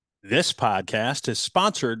This podcast is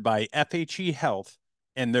sponsored by FHE Health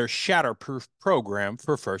and their Shatterproof program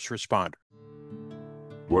for first responders.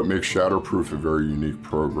 What makes Shatterproof a very unique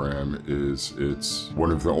program is it's one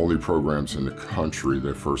of the only programs in the country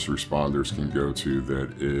that first responders can go to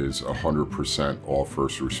that is 100% all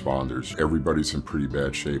first responders. Everybody's in pretty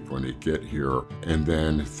bad shape when they get here. And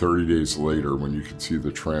then 30 days later, when you can see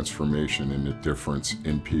the transformation and the difference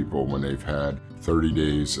in people when they've had 30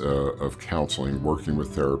 days of counseling, working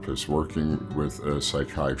with therapists, working with a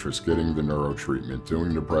psychiatrist, getting the neuro treatment,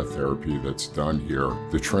 doing the breath therapy that's done here.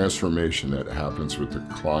 The transformation that happens with the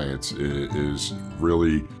clients is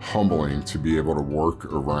really humbling to be able to work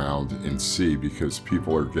around and see, because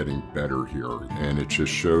people are getting better here. And it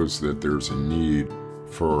just shows that there's a need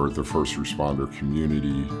for the first responder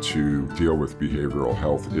community to deal with behavioral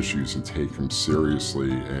health issues and take them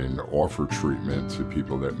seriously and offer treatment to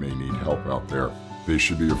people that may need help out there. They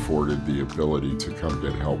should be afforded the ability to come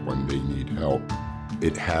get help when they need help.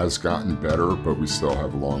 It has gotten better, but we still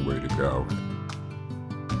have a long way to go.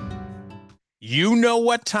 You know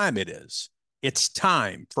what time it is. It's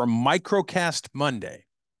time for Microcast Monday.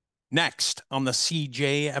 Next on the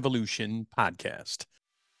CJ Evolution podcast.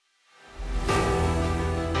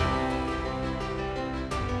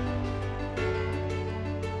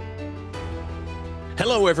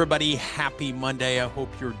 Hello, everybody. Happy Monday. I hope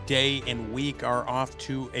your day and week are off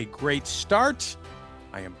to a great start.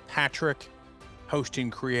 I am Patrick, host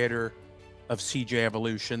and creator of CJ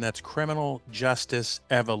Evolution. That's Criminal Justice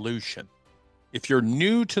Evolution. If you're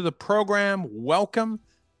new to the program, welcome.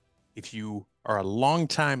 If you are a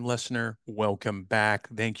longtime listener, welcome back.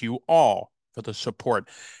 Thank you all for the support.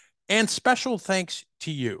 And special thanks to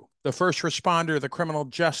you, the first responder, the criminal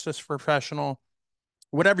justice professional.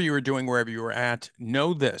 Whatever you are doing, wherever you are at,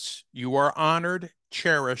 know this: you are honored,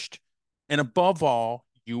 cherished, and above all,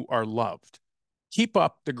 you are loved. Keep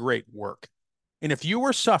up the great work. And if you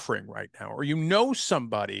are suffering right now, or you know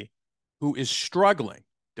somebody who is struggling,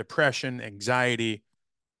 depression, anxiety,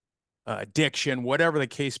 addiction, whatever the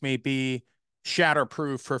case may be,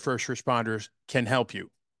 Shatterproof for first responders can help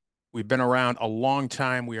you. We've been around a long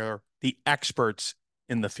time. We are the experts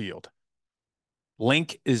in the field.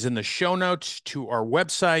 Link is in the show notes to our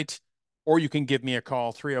website, or you can give me a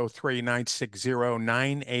call,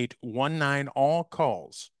 303-960-9819. All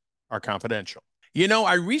calls are confidential. You know,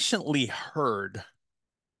 I recently heard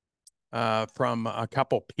from a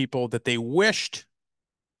couple people that they wished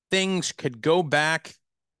things could go back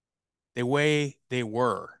the way they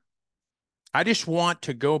were. I just want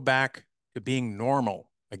to go back to being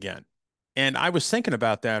normal again. And I was thinking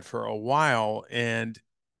about that for a while, and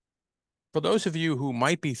for those of you who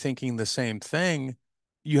might be thinking the same thing,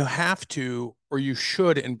 you have to, or you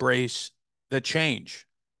should, embrace the change,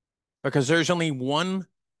 because there's only one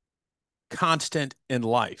constant in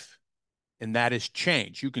life, and that is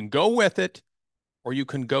change. You can go with it, or you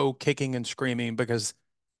can go kicking and screaming, because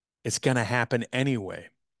it's going to happen anyway.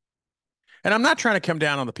 And I'm not trying to come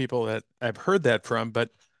down on the people that I've heard that from,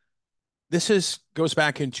 but this goes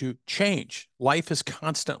back into change. Life is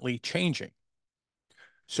constantly changing.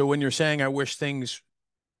 So when you're saying, I wish things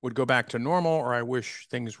would go back to normal, or I wish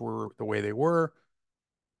things were the way they were,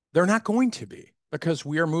 they're not going to be, because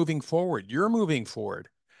we are moving forward. You're moving forward.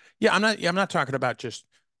 Yeah, I'm not talking about just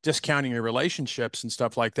discounting your relationships and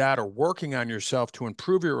stuff like that, or working on yourself to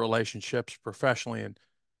improve your relationships professionally and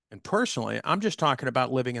personally. I'm just talking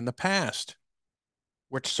about living in the past,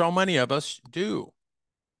 which so many of us do.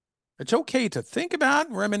 It's okay to think about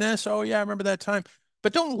and reminisce. Oh, yeah, I remember that time,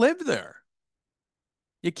 but don't live there.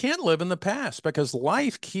 You can't live in the past, because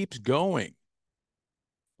life keeps going.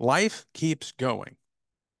 Life keeps going.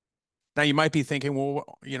 Now, you might be thinking,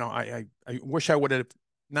 well, you know, I wish I would have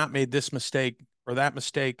not made this mistake or that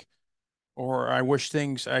mistake, or I wish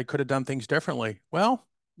I could have done things differently. Well,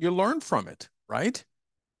 you learn from it, right?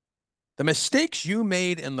 The mistakes you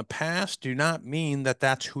made in the past do not mean that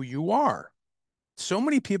that's who you are. So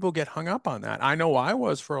many people get hung up on that. I know I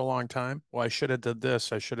was for a long time. Well, I should have did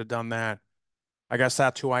this. I should have done that. I guess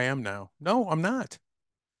that's who I am now. No, I'm not.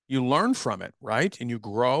 You learn from it, right? And you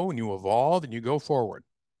grow and you evolve and you go forward,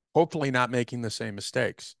 hopefully not making the same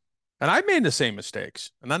mistakes. And I made the same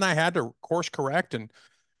mistakes. And then I had to course correct and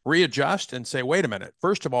readjust and say, wait a minute.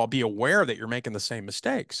 First of all, be aware that you're making the same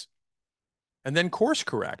mistakes, and then course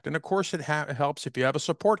correct. And of course, it helps if you have a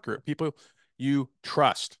support group, people you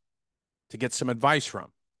trust, to get some advice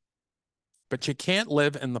from. But you can't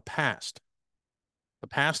live in the past. The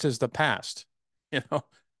past is the past. You know,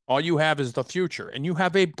 all you have is the future, and you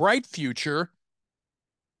have a bright future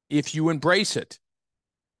if you embrace it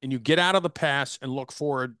and you get out of the past and look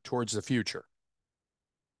forward towards the future.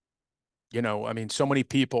 You know, I mean, so many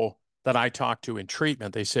people that I talk to in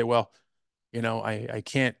treatment, they say, well, I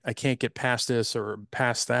can't get past this or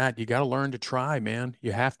past that. You got to learn to try, man.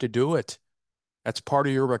 You have to do it. That's part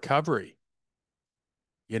of your recovery.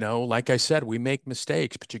 Like I said, we make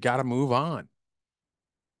mistakes, but you got to move on.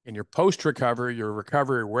 In your post recovery, your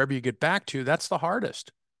recovery, wherever you get back to, that's the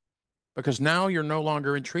hardest because now you're no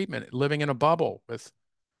longer in treatment, living in a bubble with,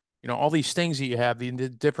 all these things that you have, the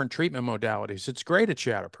different treatment modalities. It's great at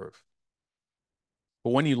Shatterproof.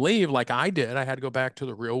 But when you leave, like I did, I had to go back to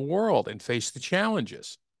the real world and face the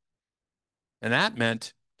challenges. And that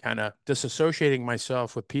meant kind of disassociating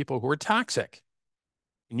myself with people who are toxic.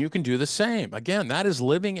 And you can do the same. Again, that is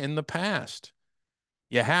living in the past.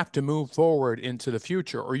 You have to move forward into the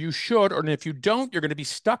future, or you should. Or if you don't, you're going to be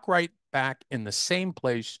stuck right back in the same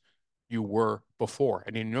place you were before.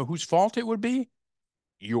 And you know whose fault it would be?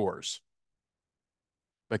 Yours.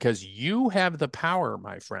 Because you have the power,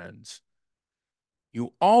 my friends.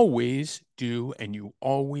 You always do, and you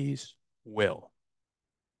always will.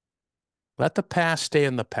 Let the past stay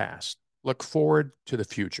in the past. Look forward to the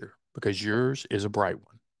future because yours is a bright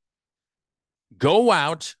one. Go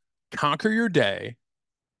out, conquer your day,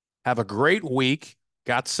 have a great week.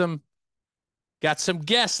 Got some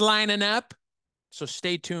guests lining up, so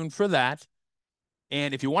stay tuned for that.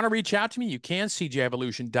 And if you want to reach out to me, you can.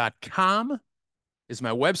 cjevolution.com is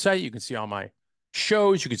my website. You can see all my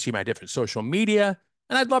shows. You can see my different social media.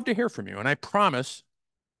 And I'd love to hear from you. And I promise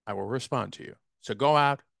I will respond to you. So go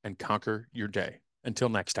out and conquer your day. Until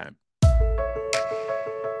next time.